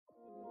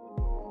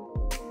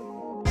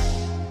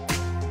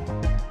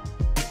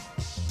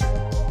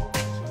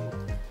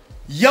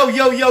Yo,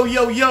 yo, yo,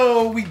 yo,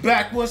 yo. We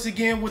back once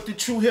again with the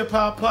True Hip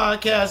Hop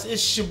Podcast.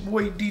 It's your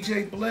boy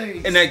DJ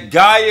Blaze. And that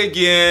guy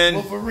again.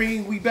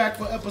 Wolverine, we back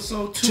for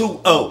episode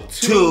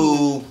 202.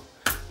 You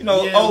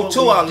know, yeah,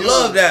 02, I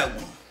love that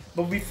one.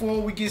 But before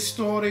we get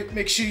started,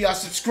 make sure y'all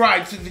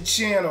subscribe to the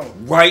channel.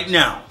 Right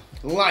now.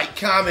 Like,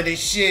 comment, and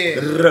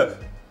share.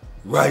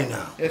 Right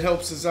now. It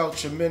helps us out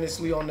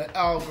tremendously on the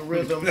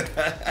algorithm.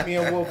 Me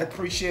and Wolf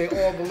appreciate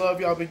all the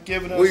love y'all been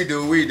giving us. We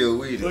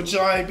do. But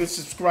y'all ain't been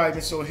subscribing,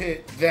 so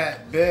hit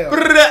that bell.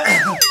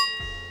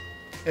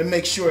 And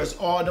make sure it's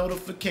all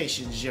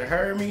notifications, you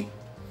heard me?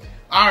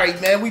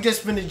 Alright, man, we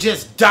just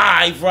finna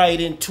dive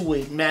right into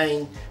it,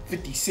 man.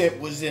 50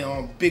 Cent was in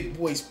on Big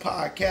Boys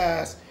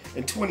Podcast.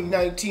 In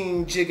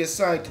 2019, Jigga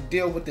signed to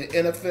deal with the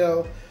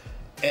NFL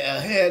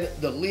ahead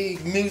the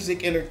league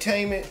music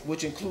entertainment,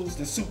 which includes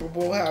the Super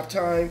Bowl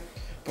halftime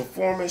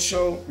performance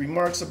show.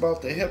 Remarks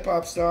about the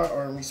hip-hop star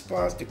are in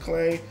response to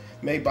claim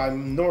made by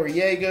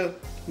Noriega,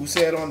 who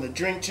said on the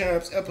Drink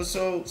Champs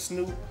episode,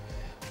 Snoop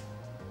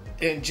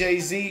and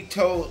Jay-Z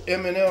told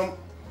Eminem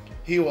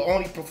he will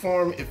only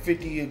perform if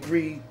 50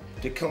 agreed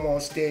to come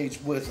on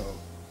stage with him.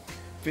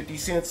 50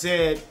 Cent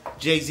said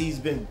Jay-Z's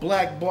been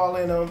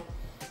blackballing him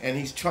and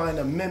he's trying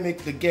to mimic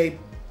the gay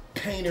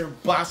painter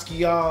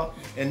Basquiat,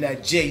 and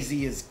that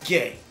Jay-Z is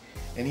gay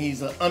and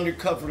he's an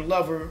undercover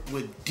lover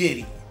with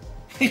Diddy.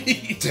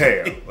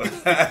 Damn.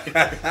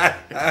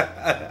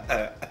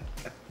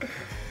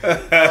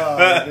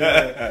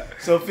 Oh,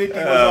 so 50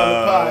 was on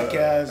the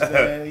podcast,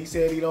 man. He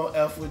said he don't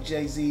F with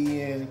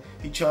Jay-Z and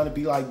he trying to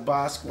be like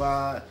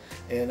Basquiat.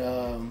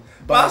 And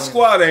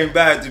Basquiat ain't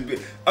bad to be.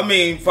 I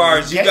mean, far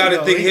as you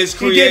gotta think his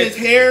career, he did his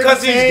hair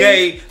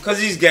because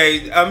he's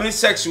gay. I mean,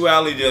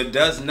 sexuality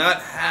does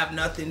not have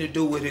nothing to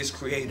do with his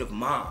creative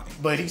mind.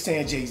 But he's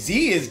saying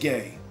Jay-Z is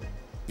gay.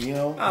 You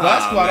know,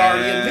 Basquiat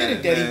already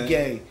admitted that he's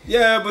gay.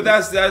 Yeah, but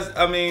that's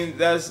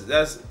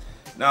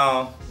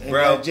no,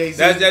 bro. Jay-Z,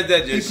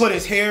 that he put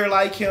his hair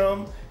like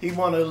him. He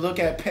want to look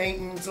at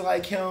paintings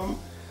like him.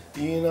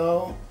 You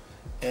know.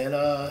 And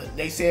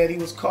they said he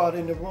was caught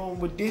in the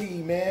room with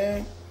Diddy,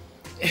 man.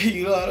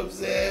 You know what I'm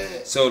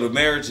saying? So the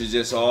marriage is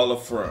just all a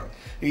front.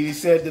 He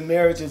said the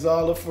marriage is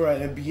all a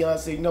front, and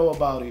Beyonce know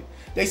about it.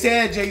 They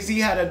said Jay-Z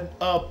had an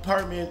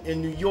apartment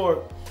in New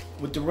York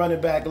with the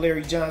running back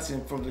Larry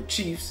Johnson from the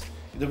Chiefs,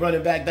 the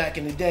running back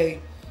in the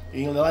day.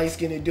 You know, the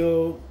light-skinned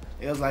dude.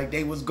 It was like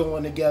they was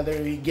going together.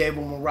 He gave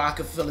him a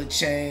Rockefeller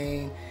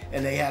chain,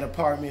 and they had an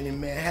apartment in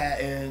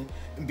Manhattan.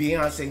 And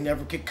Beyonce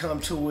never could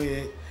come to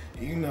it,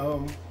 you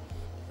know.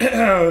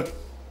 I'm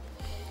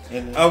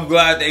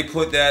glad they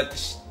put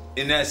that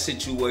in that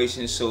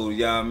situation, so you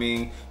know what I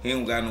mean, he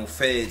don't got no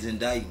feds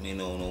indictment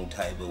on no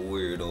type of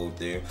weirdo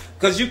there.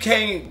 Cause you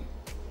can't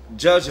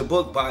judge a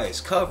book by its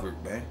cover,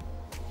 man.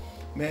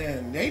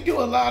 Man, they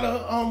do a lot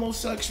of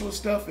homosexual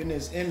stuff in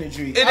this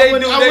industry. I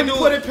wouldn't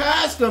put it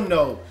past them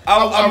though.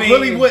 I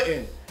really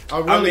wouldn't. I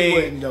really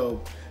wouldn't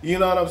though. You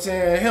know what I'm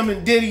saying? Him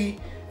and Diddy.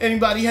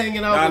 Anybody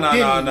hanging out with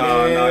Diddy,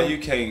 no, you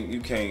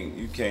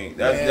can't.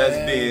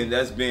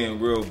 That's being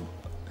real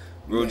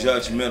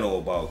judgmental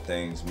about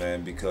things,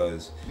 man.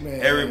 Because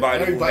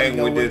everybody who hang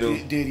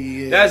with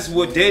Diddy is. That's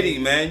what Diddy,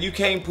 man. You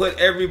can't put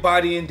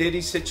everybody in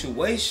Diddy's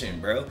situation,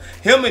 bro.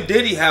 Him and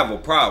Diddy have a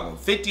problem.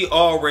 50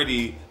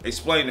 already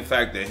explained the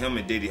fact that him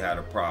and Diddy had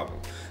a problem.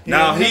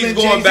 Now he's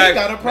going back.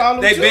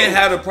 They've been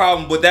had a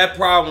problem, but that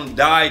problem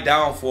died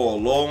down for a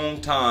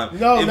long time.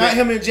 No, not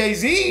him and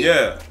Jay-Z.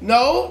 Yeah.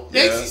 No, he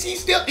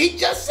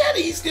just said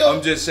he's still.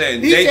 I'm just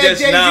saying they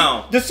just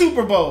now the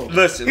Super Bowl.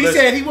 Listen, he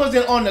said he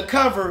wasn't on the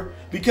cover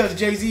because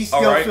Jay-Z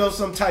still feels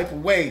some type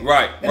of way.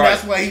 Right. And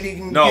that's why he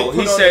didn't. No,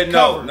 he said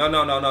no.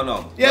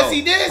 Yes,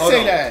 he did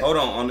say that. Hold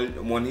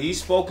on. When he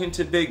spoken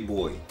to Big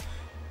Boy,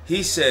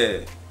 he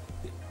said.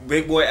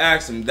 Big Boy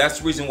asked him, that's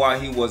the reason why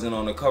he wasn't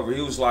on the cover.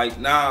 He was like,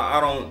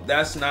 nah,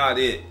 that's not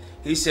it.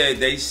 He said,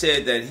 they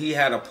said that he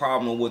had a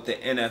problem with the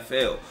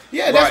NFL.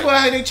 Yeah, that's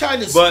why they tried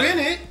to spin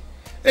it.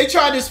 They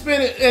tried to spin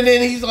it, and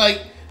then he's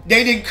like,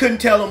 couldn't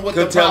tell him what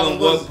the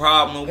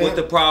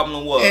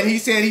problem was. And he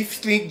said he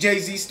think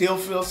Jay-Z still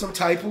feels some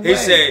type of way. He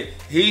said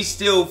he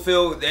still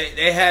feel,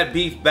 they had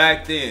beef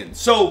back then.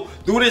 So,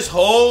 through this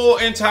whole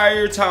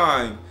entire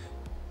time,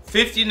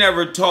 50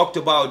 never talked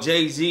about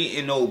Jay-Z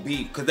in no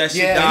beef because that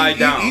shit died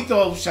down. He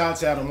throws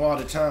shots at him all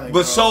the time.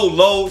 But so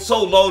low,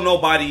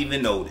 nobody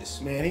even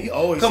noticed. Man, he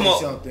always says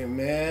something,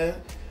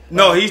 man.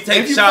 No, he's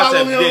taking shots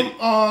at Diddy. If you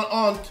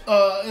follow him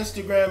on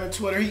Instagram and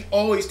Twitter, he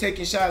always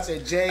taking shots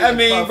at Jay. I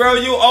mean, bro,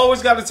 you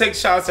always got to take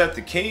shots at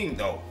the king,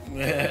 though.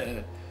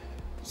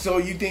 So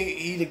you think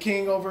he the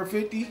king over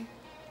 50?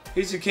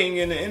 He's the king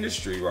in the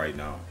industry right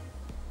now.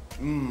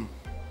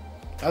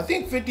 I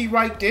think 50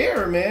 right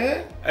there,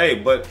 man. Hey,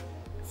 but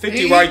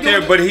 50 right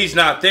there, but he's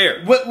not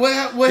there.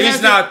 What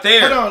he's not there.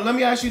 Hold on, let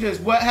me ask you this.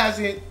 What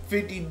hasn't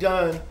 50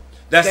 done?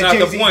 That's not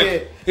the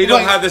point. He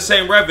don't have the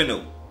same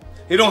revenue.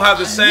 He don't have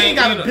the same. He ain't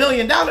got $1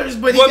 billion,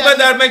 but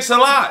that makes a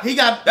lot. He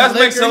got that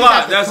makes a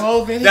lot. That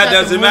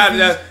doesn't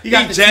matter. He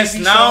just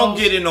now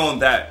getting on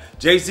that.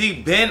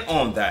 Jay-Z been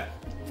on that.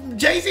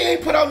 Jay-Z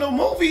ain't put out no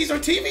movies or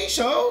TV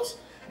shows.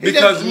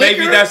 Because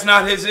maybe that's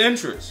not his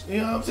interest. You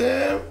know what I'm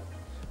saying?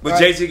 But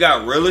Jay-Z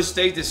got real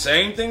estate, the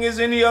same thing as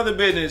any other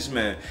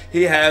businessman.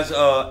 He has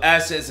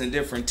assets in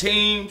different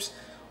teams,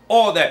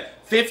 all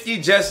that.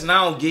 50 just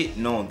now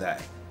getting on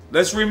that.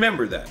 Let's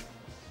remember that.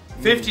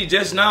 50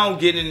 just now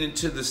getting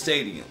into the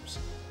stadiums.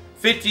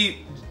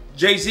 50,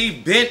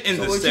 Jay-Z been in the stadium.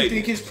 So what do you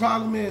think his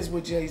problem is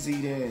with Jay-Z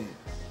then?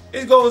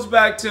 It goes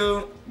back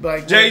to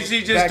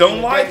Jay-Z just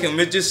don't like him.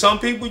 It's just some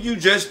people you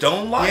just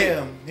don't like.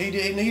 Yeah, he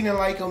didn't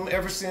like him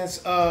ever since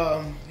he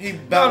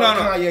battled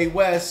Kanye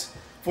West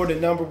for the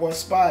 #1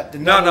 spot. The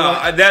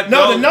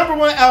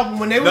 #1 album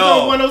when they was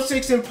on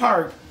 106 in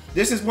Park.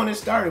 This is when it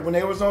started. When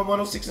they was on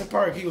 106 in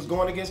Park, he was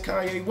going against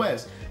Kanye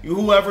West.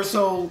 Whoever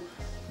sold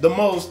the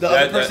most, the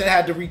other person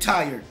had to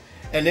retire.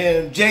 And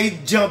then Jay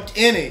jumped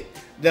in it.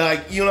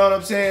 Like, you know what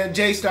I'm saying?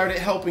 Jay started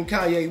helping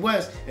Kanye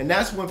West, and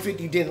that's when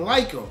 50 didn't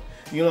like him.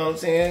 You know what I'm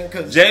saying?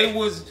 Because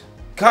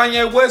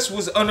Kanye West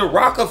was under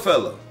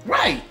Rockefeller.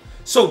 Right.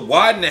 So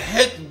why in the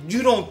heck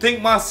you don't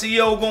think my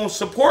CEO gonna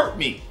support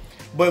me?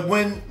 But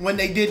when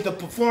they did the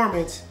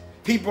performance,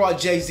 he brought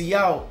Jay-Z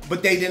out,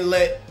 but they didn't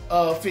let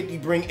 50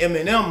 bring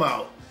Eminem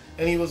out.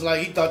 And he was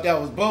like, he thought that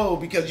was bold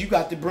because you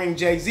got to bring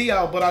Jay-Z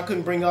out, but I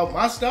couldn't bring out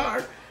my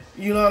star.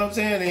 You know what I'm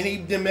saying? And he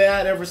been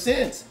mad ever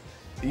since.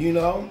 You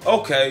know?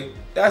 Okay.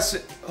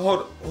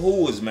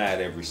 Who was mad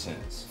ever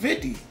since?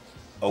 50.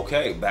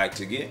 Okay, back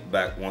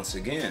once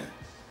again.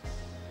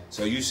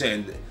 So you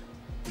saying,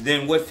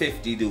 then what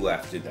 50 do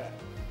after that?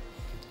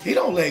 He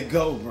don't let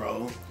go,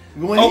 bro.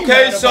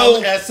 Okay,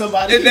 so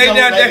somebody, he don't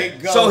let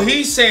it go. So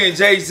he's saying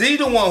Jay-Z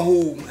the one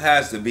who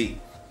has the beat.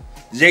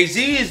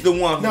 Jay-Z is the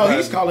one who No,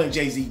 he's calling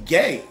Jay-Z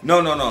gay.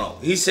 No.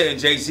 He's saying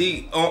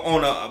Jay-Z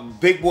on a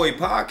Big Boy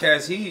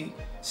podcast, he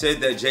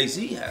said that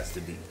Jay-Z has the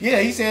beat.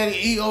 Yeah, he said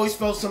he always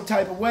felt some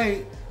type of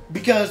way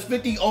because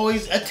 50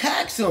 always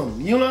attacks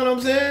him. You know what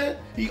I'm saying?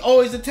 He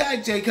always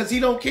attacks Jay because he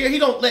don't care. He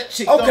don't let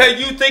shit go. Okay,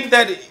 you think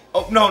that...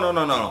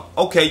 No.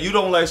 Okay, you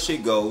don't let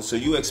shit go, so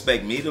you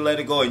expect me to let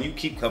it go and you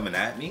keep coming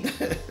at me?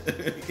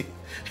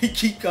 He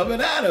keep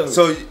coming at him.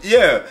 So,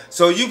 yeah.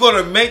 So you're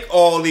going to make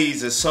all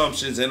these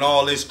assumptions and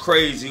all this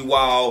crazy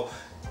wild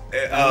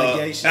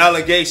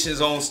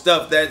allegations on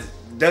stuff that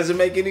doesn't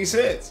make any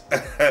sense.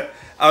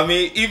 I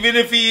mean, even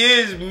if he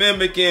is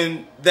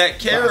mimicking that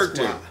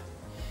character...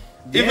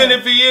 Even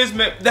if he is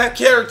that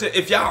character,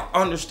 if y'all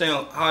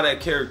understand how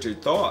that character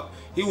thought,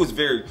 he was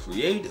very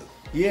creative.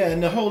 Yeah,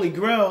 and the Holy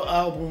Grail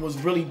album was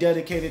really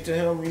dedicated to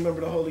him.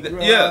 Remember the Holy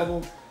Grail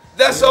album?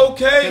 That's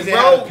okay,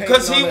 bro,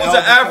 because he was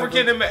an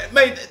African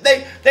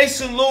American. They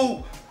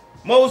salute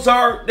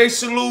Mozart. They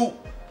salute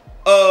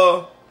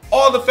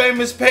all the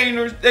famous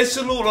painters. They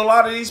salute a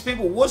lot of these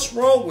people. What's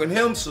wrong with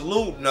him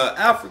saluting an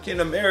African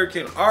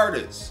American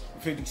artist?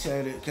 50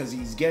 said it because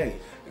he's gay.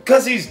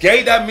 Because he's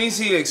gay, that means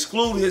he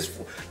exclude his...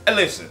 And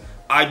listen,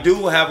 I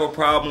do have a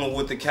problem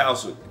with the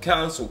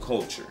cancel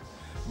culture.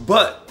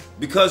 But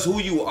because who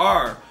you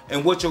are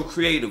and what your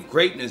creative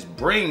greatness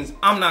brings,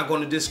 I'm not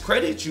going to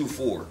discredit you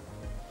for it.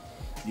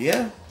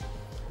 Yeah.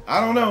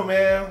 I don't know,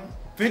 man.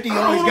 50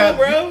 always got...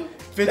 bro.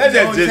 50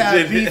 always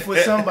had beef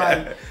with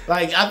somebody.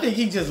 Like, I think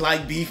he just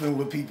like beefing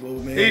with people,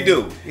 man. He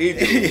do.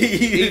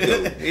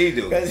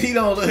 Because he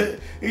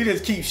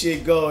just keeps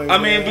shit going. I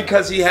mean,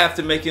 because he have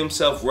to make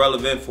himself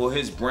relevant for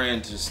his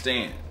brand to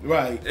stand.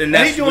 Right. And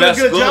he's doing a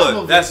good job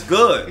of it. That's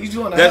good. He's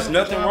doing There's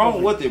nothing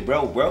wrong with it,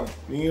 bro.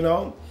 You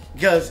know?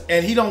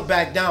 And he don't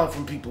back down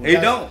from people. He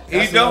don't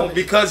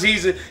because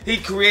he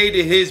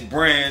created his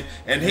brand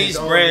and his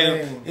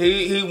brand.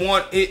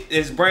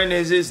 His brand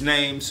is his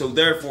name, so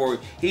therefore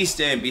he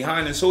stand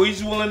behind it. So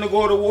he's willing to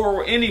go to war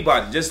with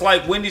anybody, just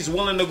like Wendy's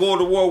willing to go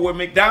to war with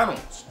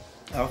McDonald's.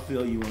 I'll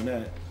feel you on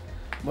that.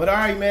 But all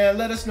right, man,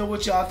 let us know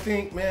what y'all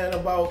think, man,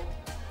 about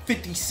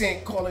 50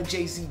 Cent calling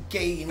Jay-Z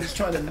gay and he's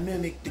trying to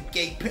mimic the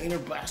gay painter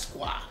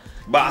Basquiat.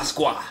 I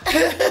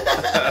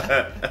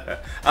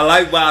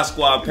like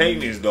Basquiat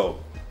paintings though.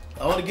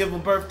 I want to give a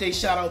birthday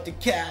shout out to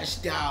Cash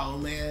Doll,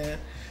 man.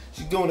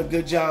 She's doing a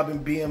good job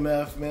in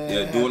BMF, man.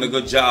 Yeah, doing a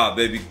good job,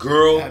 baby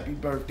girl. Happy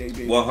birthday,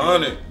 baby.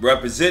 100.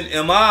 Represent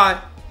MI.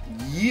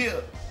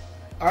 Yeah.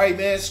 All right,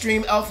 man.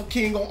 Stream Alpha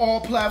King on all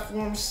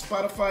platforms: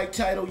 Spotify,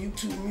 Tidal,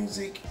 YouTube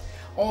Music,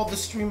 all the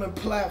streaming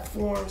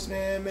platforms,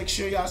 man. Make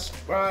sure y'all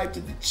subscribe to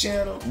the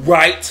channel.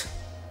 Right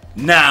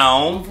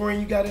now.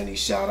 Wolverine, you got any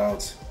shout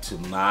outs? To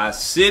my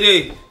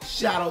city.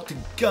 Shout out to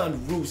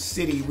Gun Roost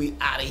City. We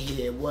out of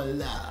here. One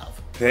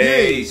love.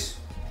 Peace.